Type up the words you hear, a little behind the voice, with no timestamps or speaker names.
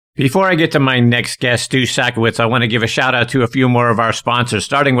Before I get to my next guest, Stu Sackowitz, I want to give a shout out to a few more of our sponsors,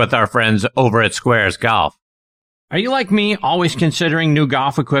 starting with our friends over at Squares Golf. Are you like me, always considering new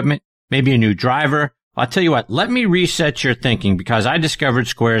golf equipment? Maybe a new driver? I'll tell you what, let me reset your thinking because I discovered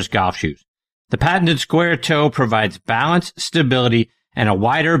Squares golf shoes. The patented square toe provides balance, stability, and a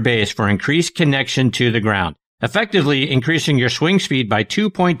wider base for increased connection to the ground, effectively increasing your swing speed by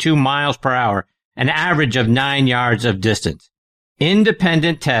 2.2 miles per hour, an average of 9 yards of distance.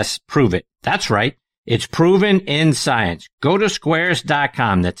 Independent tests prove it. That's right. It's proven in science. Go to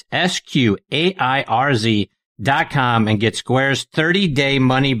squares.com. That's SQAIRZ.com and get Squares 30-day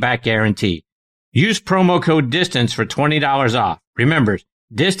money-back guarantee. Use promo code DISTANCE for $20 off. Remember,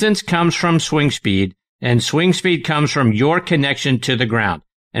 distance comes from swing speed, and swing speed comes from your connection to the ground.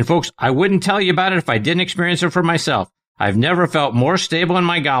 And folks, I wouldn't tell you about it if I didn't experience it for myself. I've never felt more stable in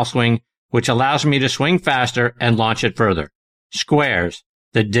my golf swing, which allows me to swing faster and launch it further. Squares,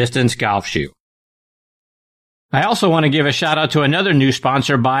 the distance golf shoe. I also want to give a shout out to another new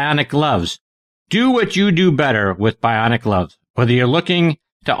sponsor, Bionic Gloves. Do what you do better with Bionic Gloves. Whether you're looking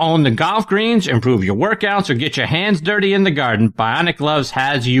to own the golf greens, improve your workouts, or get your hands dirty in the garden, Bionic Gloves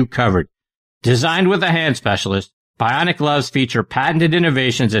has you covered. Designed with a hand specialist, Bionic Gloves feature patented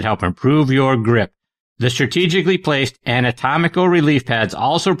innovations that help improve your grip. The strategically placed anatomical relief pads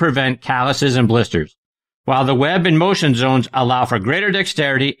also prevent calluses and blisters, while the web and motion zones allow for greater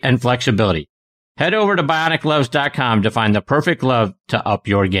dexterity and flexibility. Head over to bionicgloves.com to find the perfect glove to up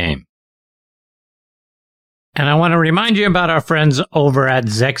your game. And I want to remind you about our friends over at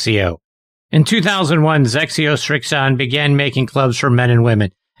Zexio. In 2001, Zexio Strixon began making clubs for men and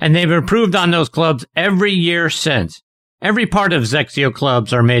women, and they've improved on those clubs every year since. Every part of Zexio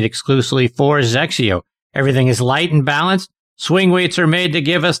clubs are made exclusively for Zexio. Everything is light and balanced. Swing weights are made to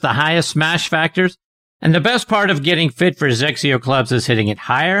give us the highest smash factors. And the best part of getting fit for Zexio clubs is hitting it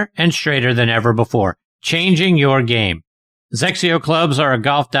higher and straighter than ever before, changing your game. Zexio clubs are a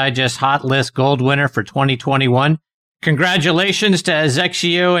Golf Digest Hot List Gold winner for 2021. Congratulations to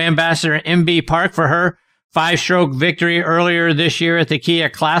Zexio Ambassador MB Park for her 5-stroke victory earlier this year at the Kia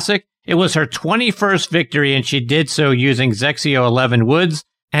Classic. It was her 21st victory, and she did so using Zexio 11 woods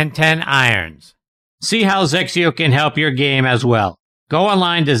and 10 irons. See how Zexio can help your game as well. Go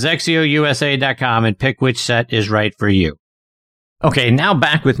online to ZexioUSA.com and pick which set is right for you. Okay, now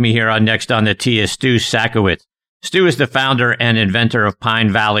back with me here on Next on the Tee is Stu Sackowitz. Stu is the founder and inventor of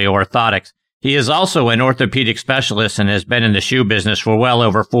Pine Valley Orthotics. He is also an orthopedic specialist and has been in the shoe business for well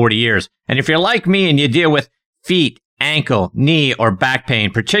over 40 years. And if you're like me and you deal with feet, ankle, knee, or back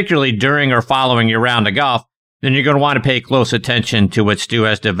pain, particularly during or following your round of golf, then you're going to want to pay close attention to what Stu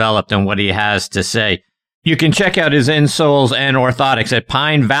has developed and what he has to say. You can check out his insoles and orthotics at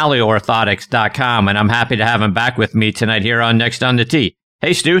pinevalleyorthotics.com, and I'm happy to have him back with me tonight here on Next on the Tee.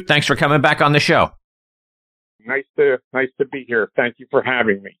 Hey, Stu, thanks for coming back on the show. Nice to be here. Thank you for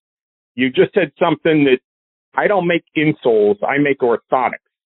having me. You just said something that I don't make insoles, I make orthotics.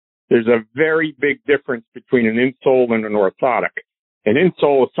 There's a very big difference between an insole and an orthotic. An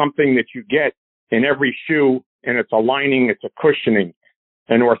insole is something that you get in every shoe, and it's a lining, it's a cushioning.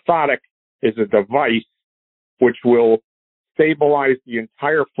 An orthotic is a device which will stabilize the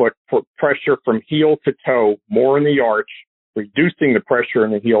entire foot, put pressure from heel to toe, more in the arch, reducing the pressure in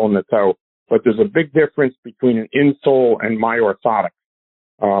the heel and the toe. But there's a big difference between an insole and my orthotic.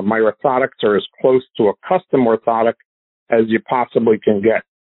 My orthotics are as close to a custom orthotic as you possibly can get.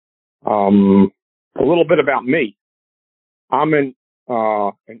 A little bit about me. I'm an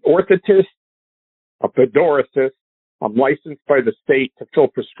orthotist, a podoricist. I'm licensed by the state to fill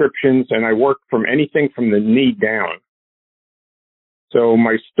prescriptions, and I work from anything from the knee down. So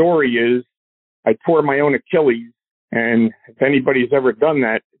my story is I tore my own Achilles, and if anybody's ever done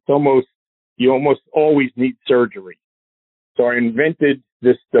that, you almost always need surgery. So I invented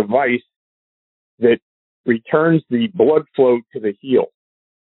this device that returns the blood flow to the heel.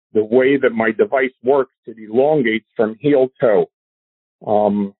 The way that my device works, it elongates from heel toe.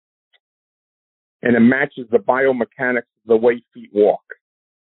 And it matches the biomechanics of the way feet walk.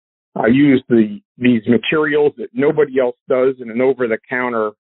 I use these materials that nobody else does in an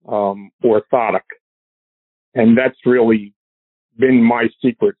over-the-counter orthotic. And that's really been my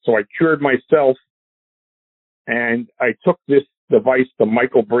secret. So I cured myself, and I took this device to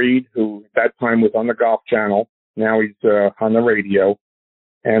Michael Breed, who at that time was on the Golf Channel. Now he's on the radio.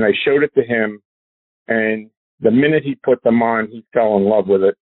 And I showed it to him, and the minute he put them on, he fell in love with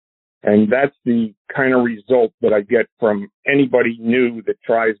it. And that's the kind of result that I get from anybody new that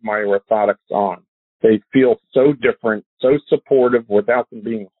tries my orthotics on. They feel so different, so supportive without them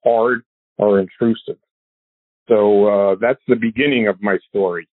being hard or intrusive. So that's the beginning of my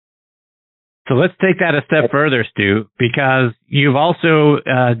story. So let's take that a step further, Stu, because you've also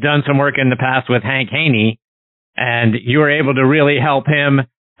done some work in the past with Hank Haney, and you were able to really help him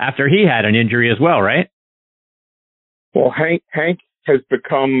after he had an injury as well, right? Well, Hank has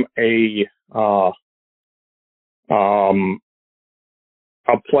become a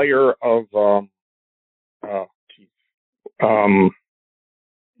player of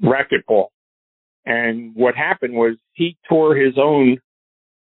racquetball, and what happened was he tore his own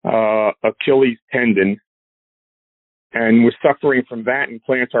Achilles tendon and was suffering from that and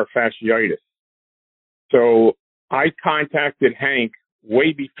plantar fasciitis. So I contacted Hank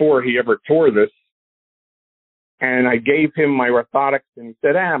way before he ever tore this, and I gave him my orthotics, and he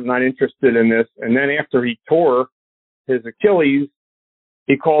said, I'm not interested in this. And then after he tore his Achilles,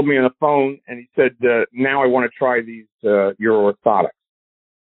 he called me on the phone and he said, now I want to try these, your orthotics.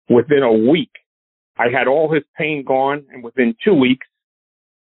 Within a week, I had all his pain gone, and within 2 weeks,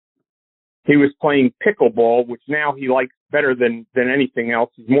 he was playing pickleball, which now he likes better than anything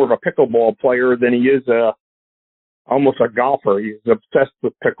else. He's more of a pickleball player than he is almost a golfer. He's obsessed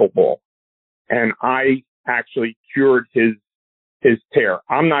with pickleball. And I actually cured his tear.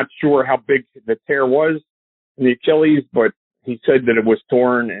 I'm not sure how big the tear was in the Achilles, but he said that it was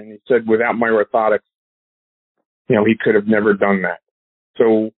torn, and he said without my orthotics, he could have never done that.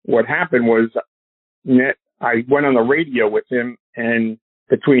 So what happened was I went on the radio with him, and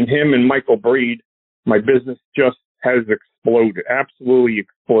between him and Michael Breed, my business just has exploded, absolutely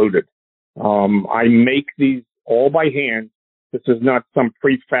exploded. I make these all by hand. This is not some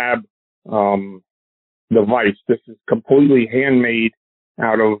prefab device. This is completely handmade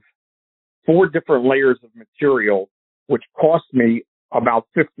out of 4 different layers of material, which cost me about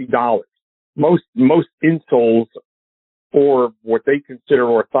 $50. Most insoles, or what they consider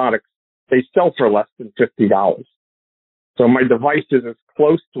orthotics, they sell for less than $50. So my device is as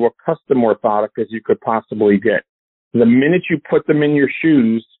close to a custom orthotic as you could possibly get. The minute you put them in your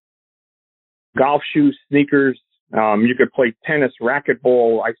shoes, golf shoes, sneakers, you could play tennis,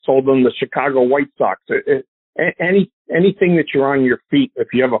 racquetball. I sold them the Chicago White Sox. Anything that you're on your feet,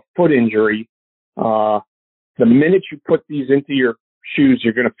 if you have a foot injury, the minute you put these into your shoes,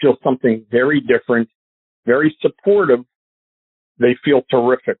 you're going to feel something very different, very supportive. They feel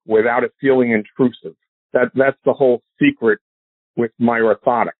terrific without it feeling intrusive. That's the whole secret with my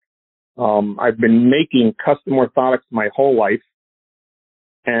orthotic. I've been making custom orthotics my whole life,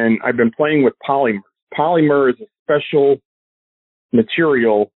 and I've been playing with polymer. Polymer is a special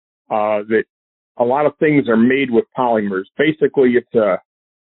material that a lot of things are made with polymers. Basically, it's a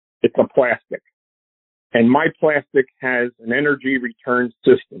plastic, and my plastic has an energy return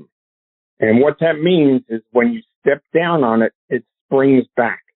system. And what that means is when you step down on it, it springs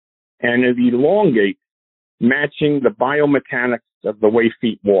back, and it elongates, matching the biomechanics of the way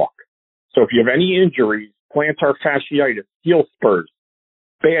feet walk. So if you have any injuries, plantar fasciitis, heel spurs,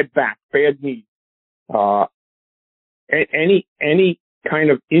 bad back, bad knees, any kind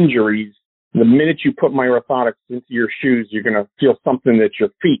of injuries, the minute you put my orthotics into your shoes, you're going to feel something that your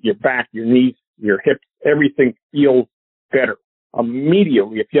feet, your back, your knees, your hips, everything feels better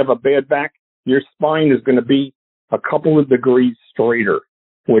immediately. If you have a bad back, your spine is going to be a couple of degrees straighter,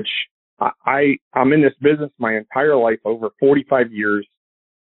 which I'm in this business my entire life, over 45 years,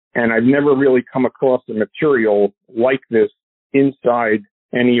 and I've never really come across a material like this inside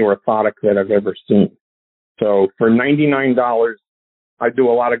any orthotic that I've ever seen. So for $99, I do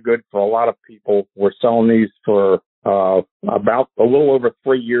a lot of good for a lot of people. We're selling these for about a little over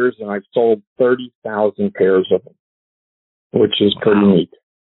 3 years, and I've sold 30,000 pairs of them, which is pretty neat.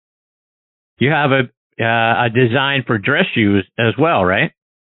 You have a design for dress shoes as well, right?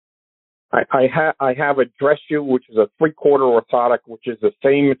 I have a dress shoe, which is a 3/4 orthotic, which is the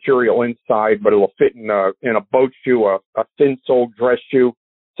same material inside, but it will fit in a boat shoe, a thin sole dress shoe.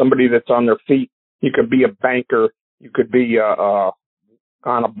 Somebody that's on their feet. You could be a banker. You could be on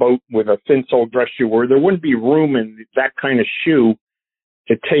a boat with a thin sole dress shoe, where there wouldn't be room in that kind of shoe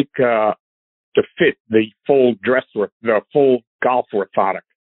to take to fit the full dress or the full golf orthotic.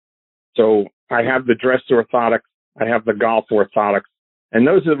 So I have the dress orthotics. I have the golf orthotics. And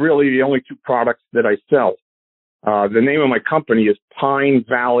those are really the only 2 products that I sell. The name of my company is Pine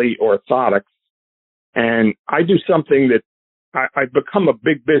Valley Orthotics. And I do something that I've become a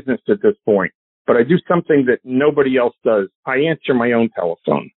big business at this point, but I do something that nobody else does. I answer my own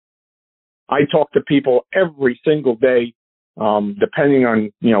telephone. I talk to people every single day, depending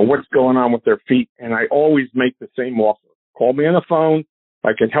on, what's going on with their feet. And I always make the same offer. Call me on the phone. If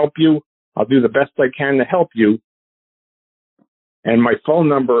I can help you, I'll do the best I can to help you. And my phone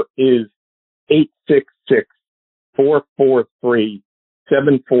number is 866-443-5688.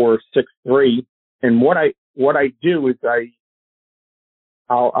 7463. And what I do is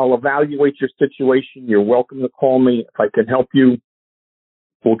I'll evaluate your situation. You're welcome to call me. If I can help you,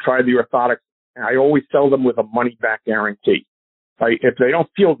 we'll try the orthotics. And I always tell them with a money back guarantee. If they don't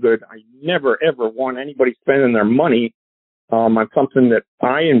feel good, I never, ever want anybody spending their money on something that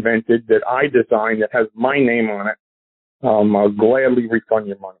I invented, that I designed, that has my name on it. I'll gladly refund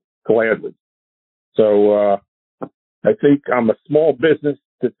your money. Gladly. So I think I'm a small business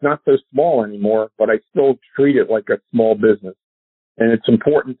that's not so small anymore, but I still treat it like a small business. And it's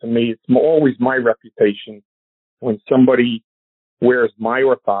important to me. It's always my reputation when somebody wears my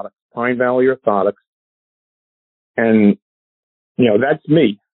orthotics, Pine Valley Orthotics, and, you know, that's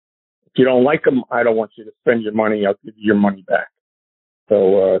me. If you don't like them, I don't want you to spend your money. I'll give you your money back.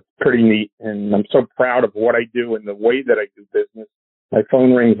 So it's pretty neat, and I'm so proud of what I do and the way that I do business. My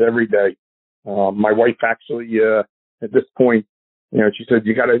phone rings every day. My wife actually, at this point, you know, she said,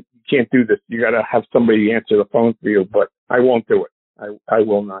 you can't do this. You got to have somebody answer the phone for you, but I won't do it. I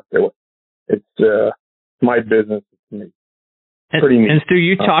will not do it. It's my business. It's me. Pretty neat. And Stu,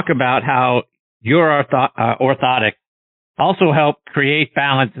 you talk about how your orthotic also help create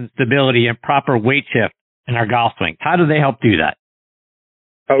balance and stability and proper weight shift in our golf swing. How do they help do that?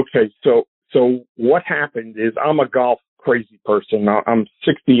 Okay, so what happened is I'm a golf crazy person. I'm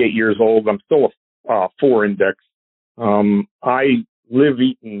 68 years old. I'm still a 4 index. I live,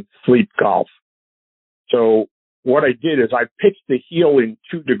 eat, and sleep golf. So what I did is I pitched the heel in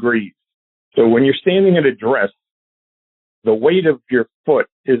 2 degrees. So when you're standing at address, the weight of your foot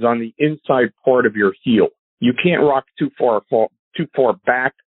is on the inside part of your heel. You can't rock too far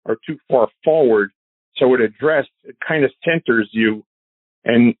back or too far forward. So at address, it kind of centers you.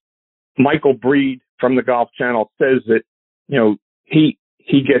 And Michael Breed from the Golf Channel says that, you know, he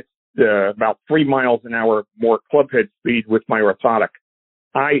gets about 3 miles an hour more clubhead speed with my orthotic.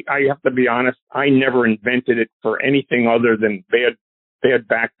 I have to be honest, I never invented it for anything other than bad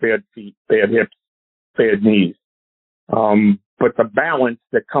back, bad feet, bad hips, bad knees. But the balance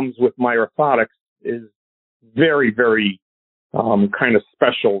that comes with my orthotics is very, very kind of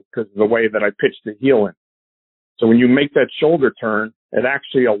special because of the way that I pitch the heel in. So when you make that shoulder turn, it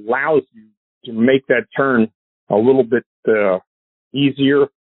actually allows you to make that turn a little bit easier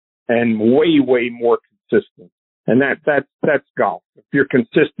and way, way more consistent. And that's golf. If you're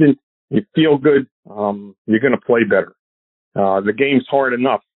consistent, you feel good, you're going to play better. The game's hard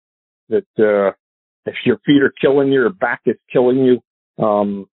enough that if your feet are killing you, your back is killing you,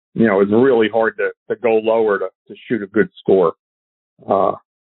 you know, it's really hard to go lower to shoot a good score. My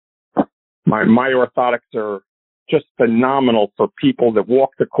orthotics are just phenomenal for people that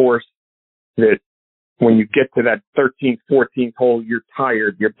walk the course, that when you get to that 13th, 14th hole, you're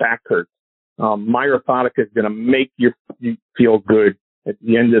tired, your back hurts. My orthotic is going to make you feel good at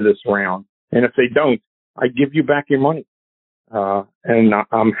the end of this round. And if they don't, I give you back your money. And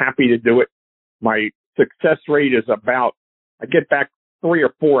I'm happy to do it. My success rate is I get back 3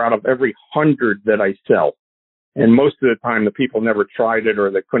 or 4 out of every 100 that I sell. And most of the time, the people never tried it or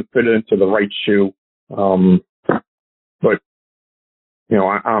they couldn't fit it into the right shoe. But, you know,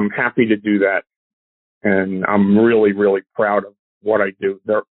 I'm happy to do that. And I'm really, really proud of what I do.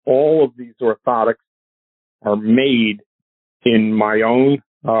 All of these orthotics are made in my own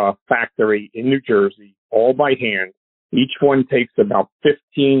factory in New Jersey, all by hand. Each one takes about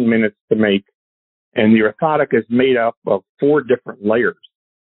 15 minutes to make. And the orthotic is made up of 4 different layers.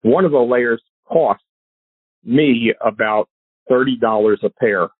 One of the layers costs me about $30 a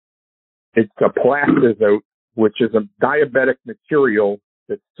pair. It's a plastizote, which is a diabetic material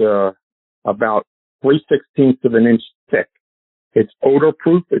that's about 3/16 of an inch thick. It's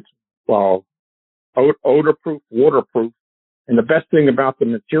odor-proof. It's odor-proof, waterproof. And the best thing about the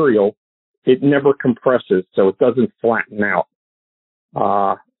material, it never compresses, so it doesn't flatten out.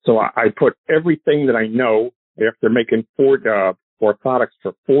 So I put everything that I know after making orthotics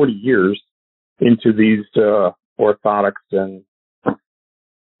for 40 years into these orthotics, and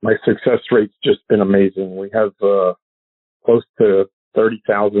my success rate's just been amazing. We have close to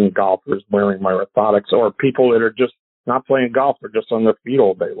 30,000 golfers wearing my orthotics, or people that are just not playing golf, or just on their feet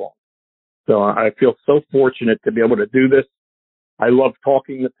all day long. So I feel so fortunate to be able to do this. I love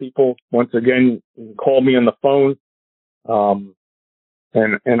talking to people. Once again, you can call me on the phone,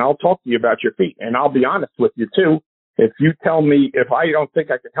 and I'll talk to you about your feet. And I'll be honest with you too. If you tell me, if I don't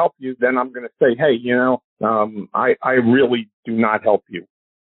think I can help you, then I'm going to say, hey, you know, I really do not help you.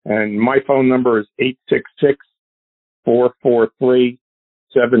 And my phone number is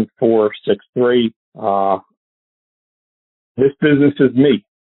 866-443-7463. This business is me,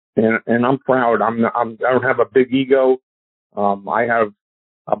 and I'm proud. I don't have a big ego. I have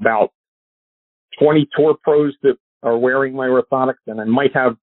about 20 tour pros that are wearing my orthotics, and I might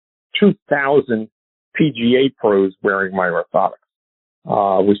have 2,000 PGA pros wearing my orthotics.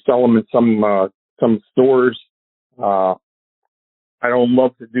 We sell them in some stores. I don't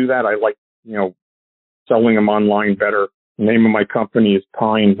love to do that. I like, selling them online better. The name of my company is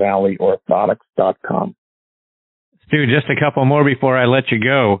PineValleyOrthotics.com. Stu, just a couple more before I let you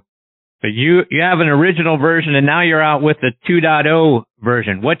go. So you have an original version, and now you're out with the 2.0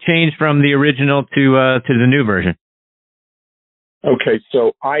 version. What changed from the original to the new version? Okay,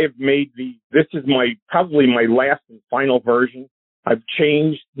 so I have made this is probably my last and final version. I've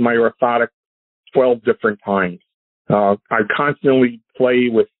changed my orthotic 12 different times. I constantly play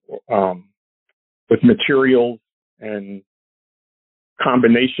with materials and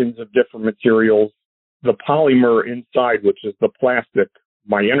combinations of different materials. The polymer inside, which is the plastic,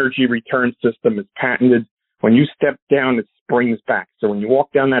 my energy return system is patented. When you step down, it springs back. So when you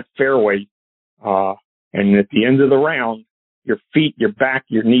walk down that fairway, and at the end of the round, your feet, your back,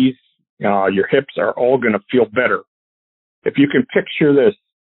 your knees, your hips are all going to feel better. If you can picture this,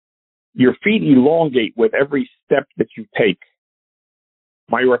 your feet elongate with every step that you take.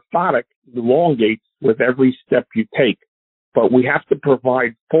 My orthotic elongates with every step you take, but we have to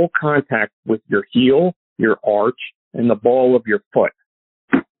provide full contact with your heel, your arch, and the ball of your foot.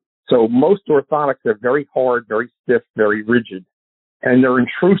 So most orthotics are very hard, very stiff, very rigid, and they're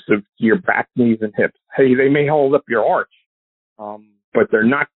intrusive to your back, knees, and hips. Hey, they may hold up your arch, but they're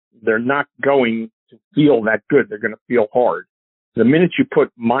not going to feel that good. They're going to feel hard. The minute you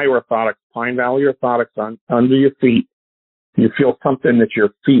put my orthotics, Pine Valley Orthotics, under your feet, you feel something that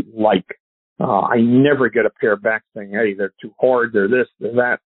your feet like. I never get a pair back saying, hey, they're too hard, they're this, they're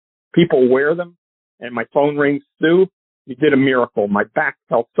that. People wear them, and my phone rings, Stu, you did a miracle. My back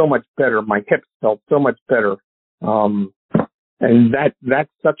felt so much better. My hips felt so much better. And that's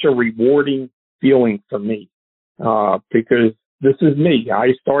such a rewarding feeling for me, because this is me.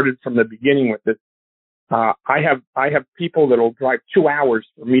 I started from the beginning with this. I have people that will drive 2 hours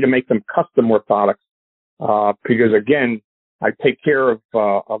for me to make them custom orthotics, because again, I take care of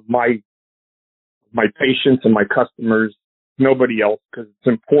my patients and my customers, nobody else, because it's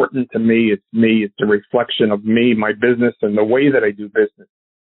important to me. It's me. It's a reflection of me, my business, and the way that I do business.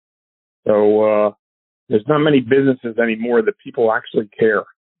 So there's not many businesses anymore that people actually care,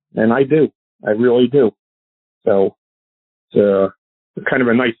 and I do. I really do. So it's kind of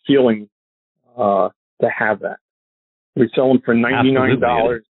a nice feeling to have that. We sell them for $99.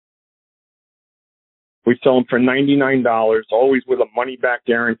 Absolutely. We sell them for $99, always with a money-back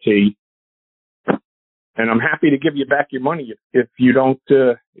guarantee. And I'm happy to give you back your money if you don't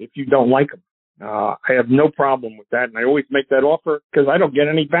like them. I have no problem with that, and I always make that offer because I don't get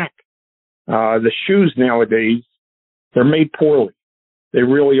any back. The shoes nowadays, they're made poorly. They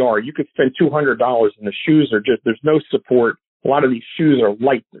really are. You could spend $200, and the shoes are there's no support. A lot of these shoes are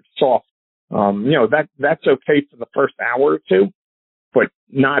light, they're soft. That's okay for the first hour or two, but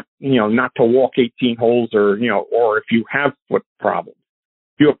not to walk 18 holes or if you have foot problems.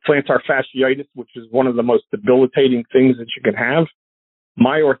 If you have plantar fasciitis, which is one of the most debilitating things that you can have,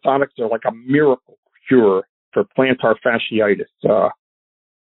 my orthotics are like a miracle cure for plantar fasciitis.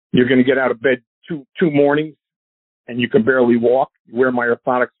 You're going to get out of bed two mornings and you can barely walk. You wear my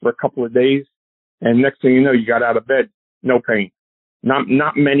orthotics for a couple of days, and next thing you know, you got out of bed, no pain.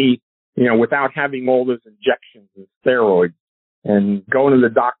 Not many, without having all those injections and steroids and going to the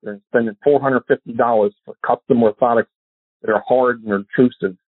doctor and spending $450 for custom orthotics that are hard and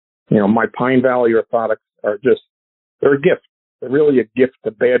intrusive. My Pine Valley orthotics are they're a gift. They're really a gift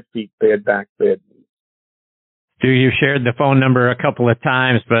to bad feet, bad back, bad knees. Stu, you shared the phone number a couple of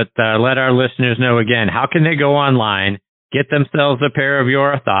times, but let our listeners know again, how can they go online, get themselves a pair of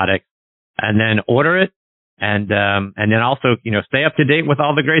your orthotics, and then order it, and then also, stay up to date with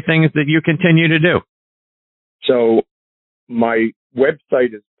all the great things that you continue to do? So my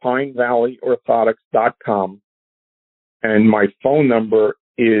website is PineValleyOrthotics.com, and my phone number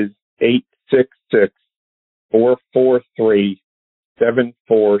is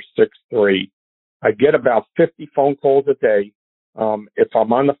 866-443-7463. I get about 50 phone calls a day. If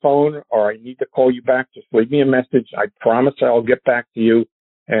I'm on the phone or I need to call you back, just leave me a message. I promise I'll get back to you.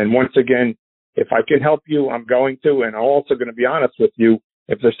 And once again, if I can help you, I'm going to. And I'm also going to be honest with you.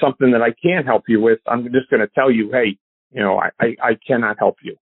 If there's something that I can't help you with, I'm just going to tell you, hey, I cannot help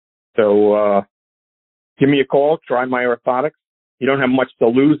you. So give me a call. Try my orthotics. You don't have much to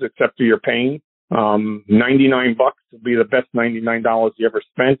lose except for your pain. $99 will be the best $99 you ever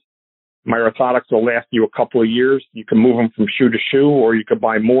spent. My orthotics will last you a couple of years. You can move them from shoe to shoe, or you can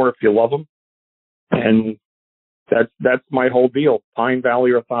buy more if you love them. And That's my whole deal.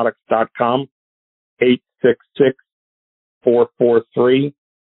 PineValleyOrthotics.com,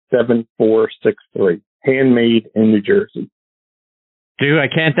 866-443-7463. Handmade in New Jersey. Stu, I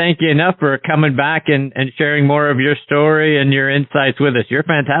can't thank you enough for coming back and sharing more of your story and your insights with us. You're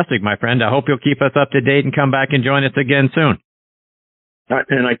fantastic, my friend. I hope you'll keep us up to date and come back and join us again soon.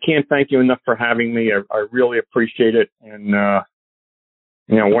 And I can't thank you enough for having me. I really appreciate it. And,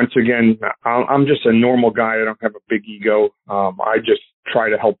 once again, I'm just a normal guy. I don't have a big ego. I just try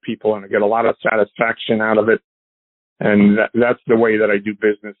to help people, and I get a lot of satisfaction out of it. And that's the way that I do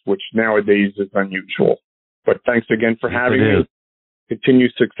business, which nowadays is unusual. But thanks again for having me.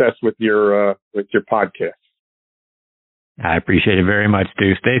 Continued success with your podcast. I appreciate it very much,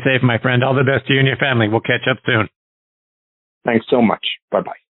 Stu. Stay safe, my friend. All the best to you and your family. We'll catch up soon. Thanks so much.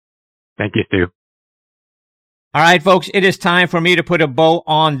 Bye-bye. Thank you, Stu. All right, folks, it is time for me to put a bow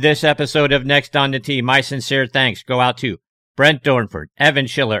on this episode of Next on the Tee. My sincere thanks go out to Brent Dornford, Evan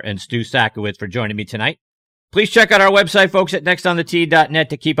Schiller, and Stu Sackowitz for joining me tonight. Please check out our website, folks, at nextonthetee.net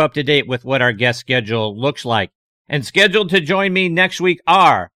to keep up to date with what our guest schedule looks like. And scheduled to join me next week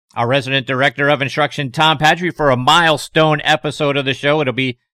are our resident director of instruction, Tom Patry, for a milestone episode of the show. It'll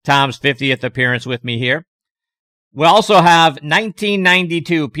be Tom's 50th appearance with me here. We'll also have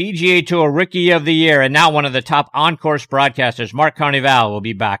 1992 PGA Tour Rookie of the Year and now one of the top on-course broadcasters, Mark Carnival, will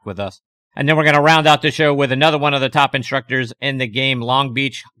be back with us. And then we're going to round out the show with another one of the top instructors in the game, Long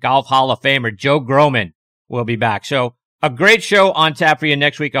Beach Golf Hall of Famer, Joe Groman, will be back. So a great show on tap for you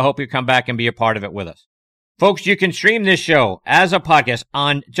next week. I hope you come back and be a part of it with us. Folks, you can stream this show as a podcast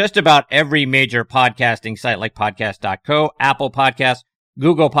on just about every major podcasting site like podcast.co, Apple Podcasts,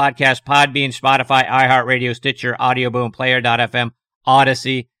 Google Podcasts, Podbean, Spotify, iHeartRadio, Stitcher, Audioboom, Player.fm,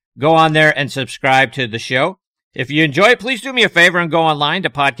 Odyssey. Go on there and subscribe to the show. If you enjoy it, please do me a favor and go online to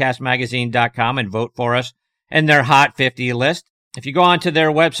podcastmagazine.com and vote for us in their Hot 50 list. If you go onto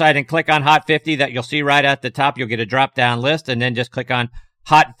their website and click on Hot 50, that you'll see right at the top, you'll get a drop-down list, and then just click on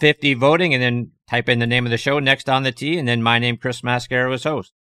Hot 50 voting, and then type in the name of the show, Next on the Tee, and then my name, Chris Mascaro, as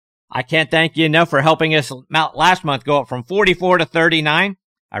host. I can't thank you enough for helping us last month go up from 44 to 39.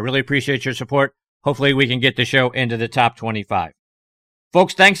 I really appreciate your support. Hopefully we can get the show into the top 25.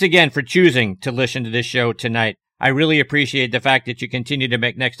 Folks, thanks again for choosing to listen to this show tonight. I really appreciate the fact that you continue to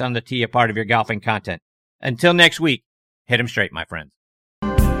make Next on the Tee a part of your golfing content. Until next week, hit 'em straight, my friends.